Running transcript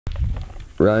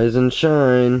Rise and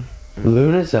shine.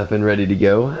 Luna's up and ready to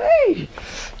go. Hey!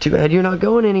 Too bad you're not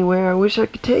going anywhere. I wish I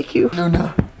could take you.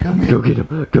 Luna, come here. Go get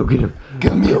him. Go get him.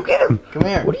 Come here. Go get him. Come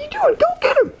here. What are you doing? Go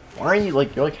get him. Why are you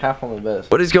like, you're like half on the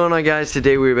best. What is going on, guys?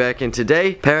 Today we're back, and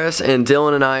today Paris and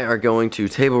Dylan and I are going to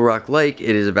Table Rock Lake.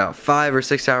 It is about 5 or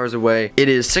 6 hours away. It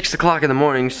is 6 o'clock in the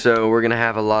morning, so we're gonna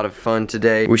have a lot of fun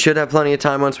today. We should have plenty of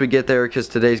time once we get there, because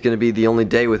today's gonna be the only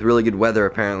day with really good weather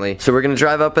apparently. So we're gonna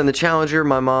drive up in the Challenger.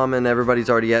 My mom and everybody's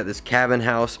already at this cabin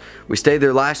house. We stayed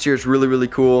there last year. It's really, really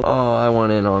cool. Oh, I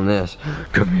want in on this.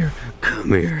 Come here. Come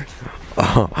here.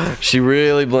 Oh, she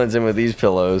really blends in with these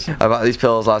pillows. I bought these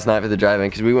pillows last night for the drive-in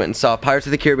because we went and saw Pirates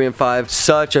of the Caribbean 5.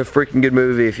 Such a freaking good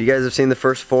movie. If you guys have seen the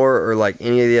first 4 or like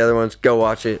any of the other ones, go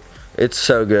watch it. It's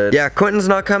so good. Yeah, Quentin's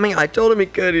not coming. I told him he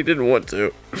could. He didn't want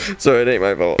to. So it ain't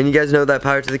my fault. And you guys know that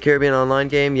Pirates of the Caribbean online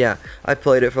game? Yeah, I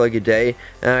played it for like a day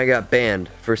and I got banned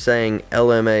for saying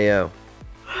LMAO.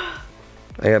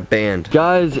 I got banned.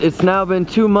 Guys, it's now been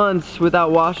 2 months without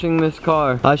washing this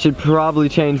car. I should probably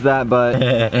change that, but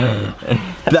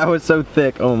that was so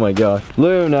thick. Oh my gosh.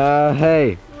 Luna,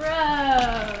 hey.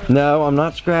 Bro. No, I'm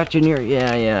not scratching your,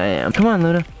 yeah, I am. Come on,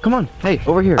 Luna, come on. Hey,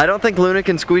 over here. I don't think Luna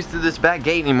can squeeze through this back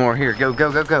gate anymore. Here, go,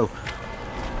 go, go, go.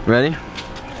 Ready?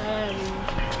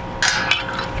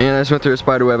 And I just went through a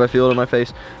spider web. I feel it on my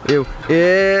face. Ew.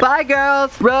 Bye,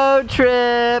 girls. Road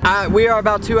trip. We are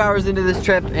about 2 hours into this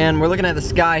trip, and we're looking at the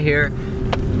sky here.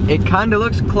 It kind of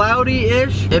looks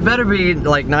cloudy-ish. It better be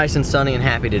like nice and sunny and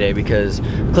happy today, because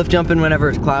cliff jumping whenever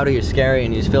it's cloudy is scary,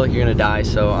 and you just feel like you're gonna die.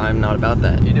 So I'm not about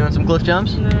that. You doing some cliff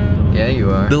jumps? No. Yeah,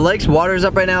 you are. The lake's water's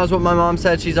up right now is what my mom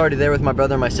said. She's already there with my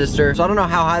brother and my sister. So I don't know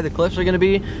how high the cliffs are gonna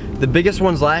be. The biggest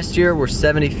ones last year were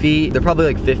 70 feet. They're probably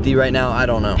like 50 right now. I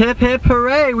don't know. Hip hip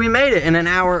hooray, we made it in an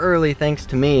hour early thanks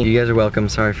to me. You guys are welcome,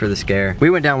 sorry for the scare. We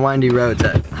went down windy roads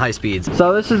at high speeds.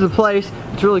 So this is the place.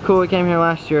 It's really cool. We came here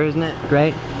last year, isn't it?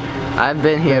 Great. I've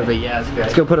been here, but yeah, it's great.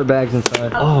 Let's go put our bags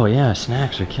inside. Oh yeah,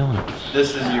 snacks are killing it.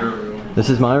 This is your room. This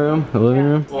is my room, the living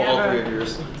room? Well, all 3 of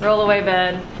yours. Roll away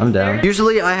bed. I'm down.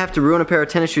 Usually I have to ruin a pair of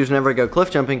tennis shoes whenever I go cliff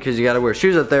jumping because you gotta wear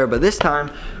shoes up there, but this time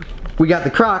we got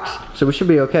the Crocs, so we should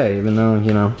be okay, even though,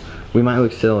 you know, we might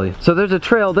look silly. So there's a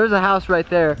trail, there's a house right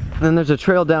there, and then there's a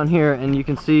trail down here, and you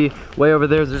can see way over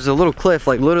there's a little cliff,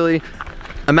 like literally,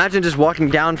 imagine just walking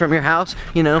down from your house,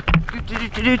 you know,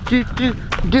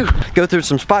 go through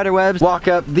some spider webs, walk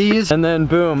up these, and then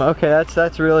boom. Okay,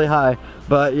 that's really high.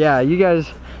 But yeah, you guys,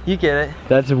 you get it.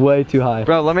 That's way too high.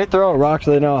 Bro, let me throw a rock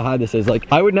so they know how high this is.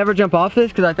 Like, I would never jump off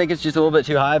this because I think it's just a little bit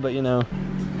too high, but you know.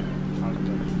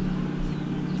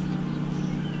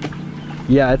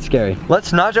 Yeah, it's scary.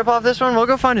 Let's not jump off this one. We'll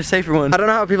go find a safer one. I don't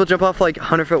know how people jump off like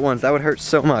 100-foot ones. That would hurt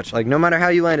so much. Like, no matter how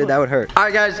you landed, that would hurt. All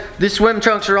right, guys, these swim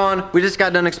trunks are on. We just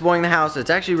got done exploring the house. It's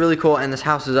actually really cool, and this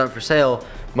house is up for sale.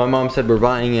 My mom said we're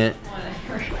buying it.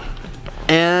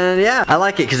 And yeah, I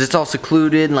like it because it's all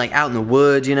secluded and like out in the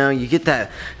woods, you know. You get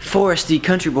that foresty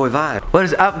country boy vibe. What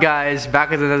is up, guys? Back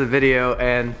with another video,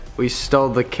 and we stole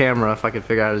the camera. If I could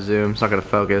figure out how to zoom, it's not gonna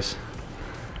focus.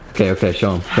 Okay,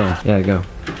 show him, Yeah, go.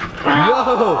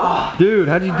 Whoa! Dude,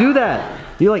 how'd you do that?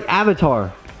 You're like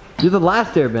Avatar. You're the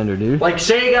last airbender, dude. Like,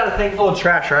 say you got a thing full of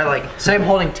trash, right? Like, say I'm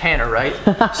holding Tanner, right?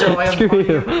 So like,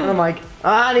 I'm like,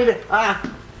 I need it,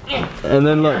 And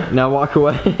then look, now walk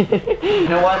away. You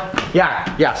know what?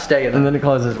 Yeah, stay in there. And then it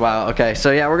closes. Wow, okay.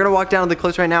 So yeah, we're gonna walk down the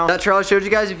cliffs right now. That trail I showed you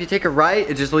guys, if you take a right,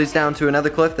 it just leads down to another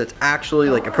cliff that's actually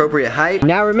like appropriate height.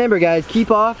 Now remember, guys, keep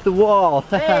off the wall.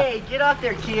 Hey, get up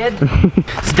there, kid.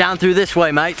 It's down through this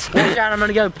way, mates. Watch out, I'm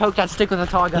gonna go poke that stick with a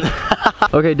tall gun.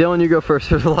 Okay, Dylan, you go first.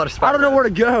 There's a lot of spider I don't know where to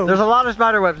go. There's a lot of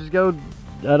spider webs. Just go,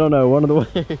 I don't know, one of the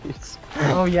ways.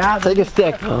 Oh yeah? Take a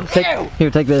stick. Here,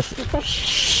 take this.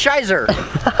 Shizer.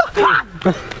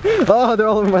 Oh, they're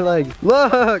all over my leg.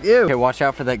 Look, ew. Okay, watch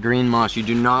out for that green moss. You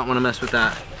do not want to mess with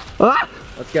that. Ah!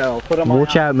 Let's go. Put them on.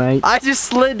 Watch out, mate. I just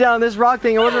slid down this rock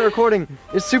thing. I wasn't recording.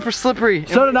 It's super slippery.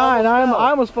 So did I, and I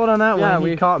almost fell down that one.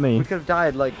 He caught me. We could have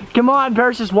died. Like, come on,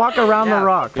 Paris, just walk around the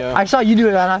rock. Yeah. I saw you do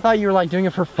that, and I thought you were like doing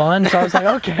it for fun, so I was like,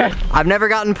 okay. I've never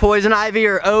gotten poison ivy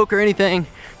or oak or anything.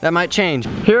 That might change.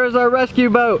 Here's our rescue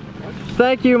boat.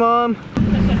 Thank you, Mom.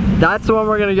 That's the one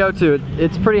we're gonna go to.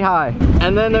 It's pretty high.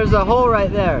 And then there's a hole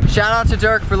right there. Shout out to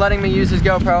Dierk for letting me use his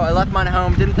GoPro. I left mine at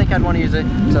home, didn't think I'd want to use it.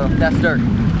 So that's Dierk.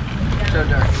 Show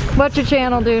Dierk. What's your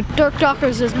channel, dude? Dierk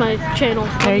Dockers is my channel.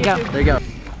 There you go. There you go.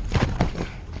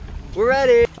 We're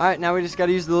ready. All right, now we just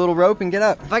gotta use the little rope and get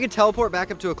up. If I could teleport back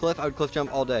up to a cliff, I would cliff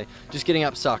jump all day. Just getting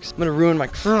up sucks. I'm gonna ruin my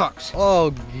Crocs.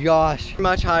 Oh gosh.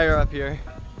 Much higher up here.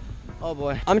 Oh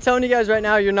boy. I'm telling you guys right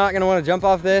now, you're not gonna wanna jump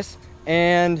off this,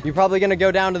 and you're probably gonna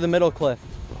go down to the middle cliff.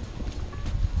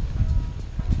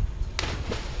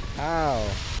 Ow.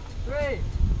 3,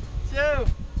 2,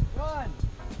 1.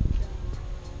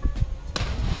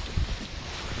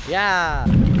 Yeah.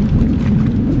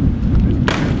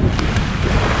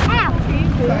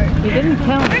 You didn't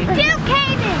tell me.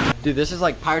 Dude, this is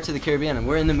like Pirates of the Caribbean, and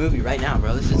we're in the movie right now,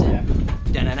 bro. This is it.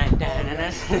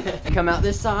 Come out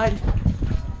this side.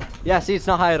 Yeah, see, it's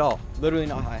not high at all. Literally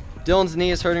not high. Dylan's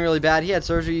knee is hurting really bad. He had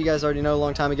surgery, you guys already know, a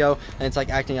long time ago, and it's like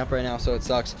acting up right now, so it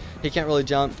sucks. He can't really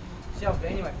jump. See how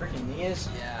veiny my freaking knee is?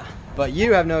 Yeah. But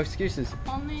you have no excuses.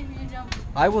 Only if you jump.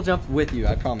 I will jump with you,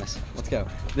 I promise. Let's go.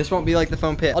 This won't be like the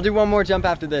foam pit. I'll do one more jump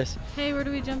after this. Hey, where do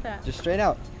we jump at? Just straight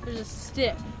out. There's a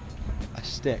stick. A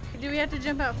stick. Do we have to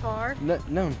jump out far?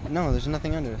 No, there's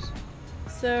nothing under us.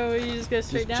 So you just go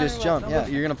straight down? Just or jump. what? Yeah,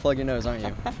 you're gonna plug your nose, aren't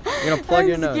you? You're gonna plug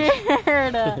your nose.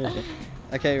 Scared.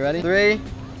 Okay, you ready? 3,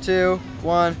 2,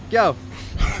 1, go.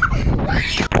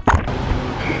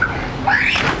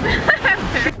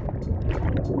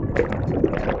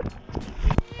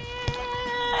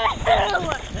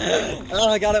 Oh,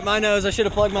 I got it, my nose. I should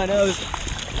have plugged my nose.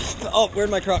 Oh, where'd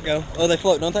my crock go? Oh, they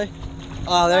float, don't they?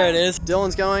 Oh, there it is.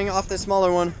 Dylan's going off the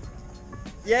smaller one.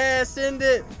 Yeah, send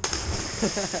it.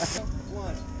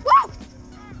 One.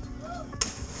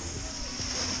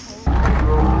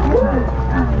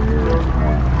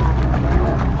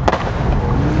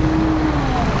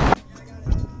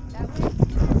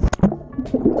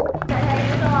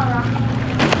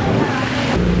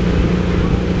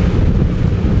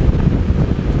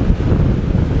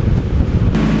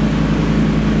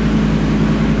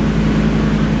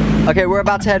 Okay, we're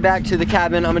about to head back to the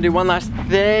cabin. I'm gonna do one last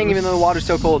thing, even though the water's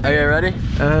so cold. Okay, ready?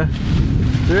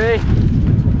 3, 2,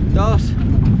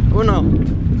 1.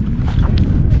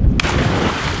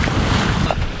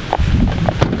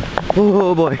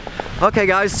 Oh boy. Okay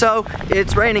guys, so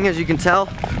it's raining as you can tell.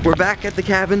 We're back at the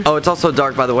cabin. Oh, it's also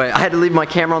dark by the way. I had to leave my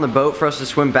camera on the boat for us to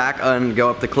swim back and go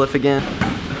up the cliff again.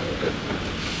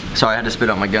 Sorry, I had to spit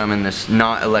out my gum in this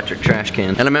not electric trash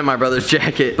can. And I'm in my brother's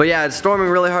jacket. But yeah, it's storming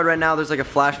really hard right now. There's like a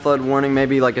flash flood warning,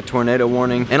 maybe like a tornado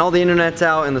warning. And all the internet's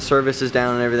out and the service is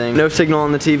down and everything. No signal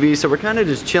on the TV, so we're kind of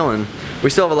just chilling. We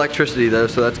still have electricity though,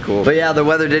 so that's cool. But yeah, the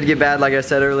weather did get bad like I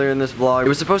said earlier in this vlog. It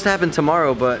was supposed to happen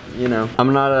tomorrow, but you know.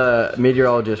 I'm not a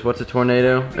meteorologist. What's a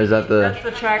tornado? Is that the... That's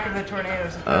the track of the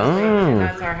tornadoes. Oh. And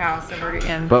that's our house that we're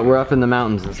in. But we're up in the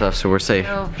mountains and stuff, so we're safe.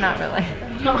 No, not really.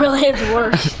 Not really, it's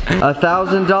worse.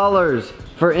 $1,000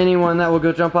 for anyone that will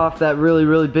go jump off that really,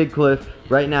 really big cliff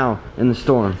right now in the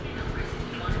storm.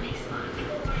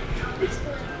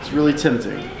 It's really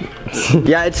tempting.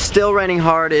 Yeah, it's still raining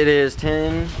hard. It is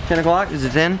 10 o'clock? Is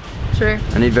it 10? Sure.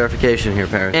 I need verification here,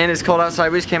 Paris. And it's cold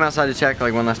outside. We just came outside to check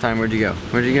like one last time. Where'd you go?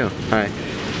 Where'd you go? All right.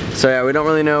 So yeah, we don't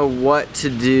really know what to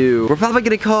do. We're probably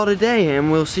gonna call it a day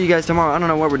and we'll see you guys tomorrow. I don't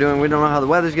know what we're doing. We don't know how the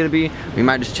weather's gonna be. We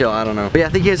might just chill, I don't know. But yeah,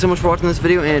 thank you guys so much for watching this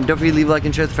video and don't forget to leave a like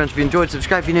and share with friends if you enjoyed.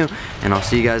 Subscribe if you're new and I'll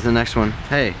see you guys in the next one.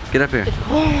 Hey, get up here.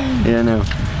 Yeah, no.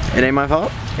 It ain't my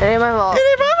fault. It ain't my fault. It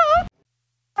ain't my